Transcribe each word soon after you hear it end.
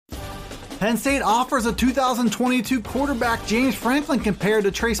Penn State offers a 2022 quarterback James Franklin compared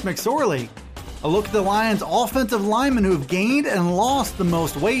to Trace McSorley. A look at the Lions' offensive linemen who have gained and lost the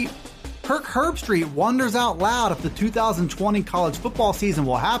most weight. Kirk Herbstreit wonders out loud if the 2020 college football season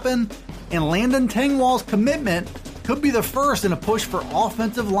will happen. And Landon Tengwall's commitment could be the first in a push for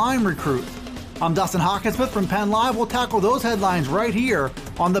offensive line recruits. I'm Dustin Hockensmith from Penn Live. We'll tackle those headlines right here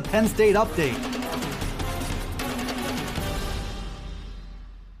on the Penn State Update.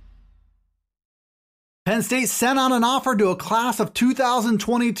 Penn State sent out an offer to a class of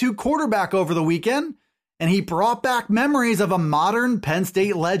 2022 quarterback over the weekend, and he brought back memories of a modern Penn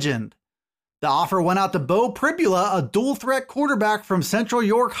State legend. The offer went out to Beau Pribula, a dual-threat quarterback from Central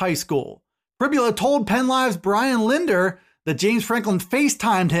York High School. Pribula told Penn Live's Brian Linder that James Franklin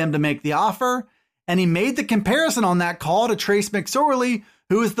FaceTimed him to make the offer, and he made the comparison on that call to Trace McSorley,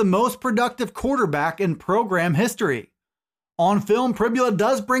 who is the most productive quarterback in program history. On film, Pribula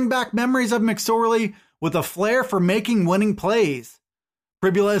does bring back memories of McSorley with a flair for making winning plays.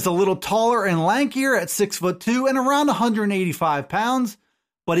 Pribula is a little taller and lankier at 6'2" and around 185 pounds,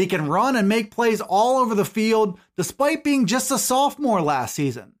 but he can run and make plays all over the field despite being just a sophomore last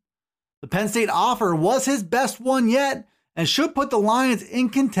season. The Penn State offer was his best one yet and should put the Lions in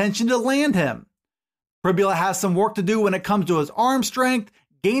contention to land him. Pribula has some work to do when it comes to his arm strength,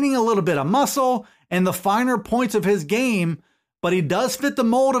 gaining a little bit of muscle, and the finer points of his game, but he does fit the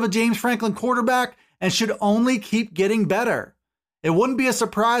mold of a James Franklin quarterback and should only keep getting better. It wouldn't be a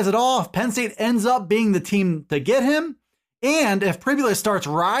surprise at all if Penn State ends up being the team to get him, and if Pribula starts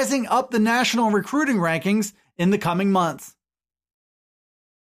rising up the national recruiting rankings in the coming months.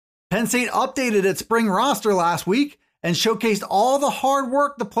 Penn State updated its spring roster last week and showcased all the hard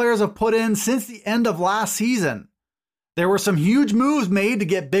work the players have put in since the end of last season. There were some huge moves made to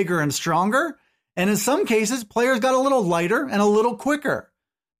get bigger and stronger, and in some cases, players got a little lighter and a little quicker.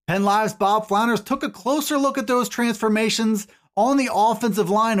 Penn Live's Bob Flounders took a closer look at those transformations on the offensive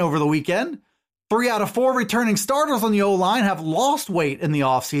line over the weekend. 3 out of 4 returning starters on the O-line have lost weight in the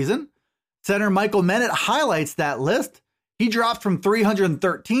offseason. Center Michael Menet highlights that list. He dropped from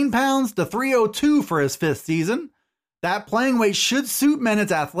 313 pounds to 302 for his 5th season. That playing weight should suit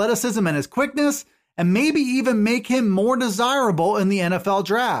Menet's athleticism and his quickness, and maybe even make him more desirable in the NFL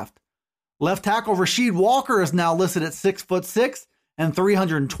draft. Left tackle Rasheed Walker is now listed at 6'6" and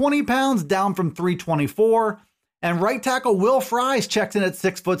 320 pounds, down from 324. And right tackle Will Fries checks in at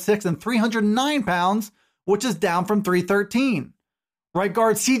 6'6" and 309 pounds, which is down from 313. Right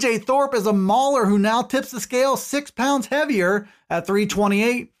guard CJ Thorpe is a mauler who now tips the scale 6 pounds heavier at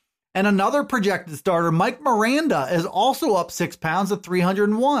 328. And another projected starter, Mike Miranda, is also up 6 pounds at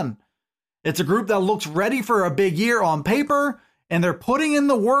 301. It's a group that looks ready for a big year on paper, and they're putting in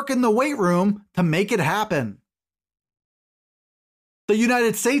the work in the weight room to make it happen. The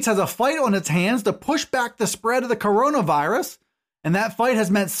United States has a fight on its hands to push back the spread of the coronavirus, and that fight has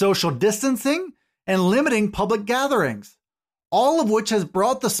meant social distancing and limiting public gatherings, all of which has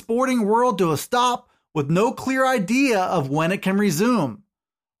brought the sporting world to a stop with no clear idea of when it can resume.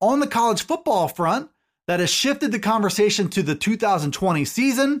 On the college football front, that has shifted the conversation to the 2020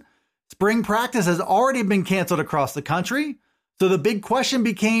 season. Spring practice has already been canceled across the country, so the big question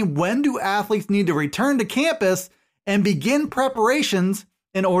became, when do athletes need to return to campus and begin preparations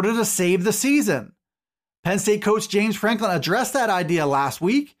in order to save the season? Penn State coach James Franklin addressed that idea last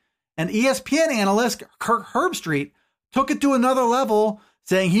week, and ESPN analyst Kirk Herbstreit took it to another level,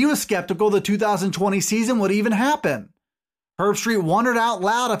 saying he was skeptical the 2020 season would even happen. Herbstreit wondered out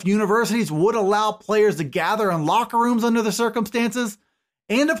loud if universities would allow players to gather in locker rooms under the circumstances,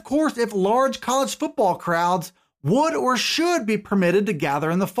 and of course if large college football crowds would or should be permitted to gather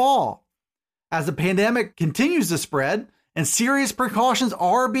in the fall. As the pandemic continues to spread and serious precautions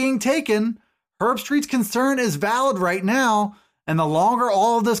are being taken, Herbstreit's concern is valid right now, and the longer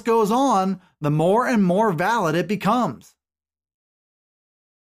all of this goes on, the more and more valid it becomes.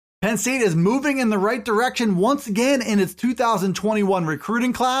 Penn State is moving in the right direction once again in its 2021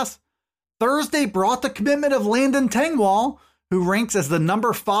 recruiting class. Thursday brought the commitment of Landon Tengwall, who ranks as the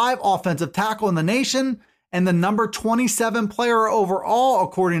number 5 offensive tackle in the nation and the number 27 player overall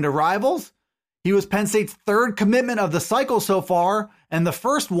according to Rivals. He was Penn State's 3rd commitment of the cycle so far and the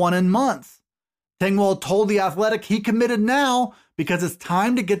first one in months. Tengwall told The Athletic he committed now because it's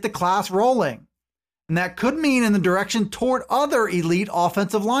time to get the class rolling. And that could mean in the direction toward other elite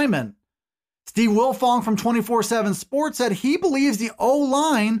offensive linemen. Steve Wilfong from 24/7 Sports said he believes the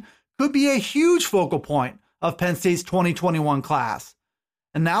O-line could be a huge focal point of Penn State's 2021 class.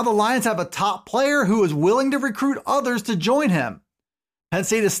 And now the Lions have a top player who is willing to recruit others to join him. Penn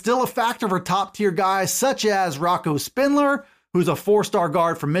State is still a factor for top-tier guys such as Rocco Spindler, who's a 4-star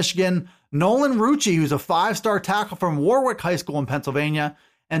guard from Michigan, Nolan Rucci, who's a 5-star tackle from Warwick High School in Pennsylvania,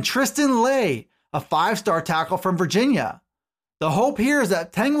 and Tristan Lay, a 5-star tackle from Virginia. The hope here is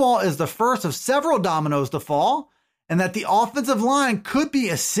that Tengwall is the first of several dominoes to fall, and that the offensive line could be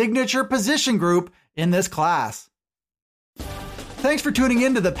a signature position group in this class. Thanks for tuning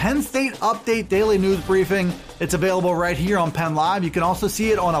in to the Penn State Update Daily News Briefing. It's available right here on Penn Live. You can also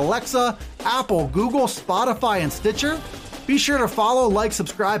see it on Alexa, Apple, Google, Spotify, and Stitcher. Be sure to follow, like,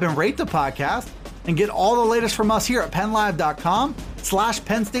 subscribe, and rate the podcast, and get all the latest from us here at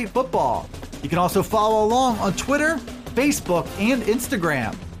PennLive.com/Penn State Football. You can also follow along on Twitter, Facebook, and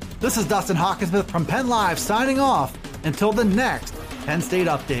Instagram. This is Dustin Hawkinsmith from Penn Live signing off until the next Penn State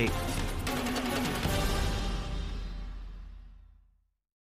Update.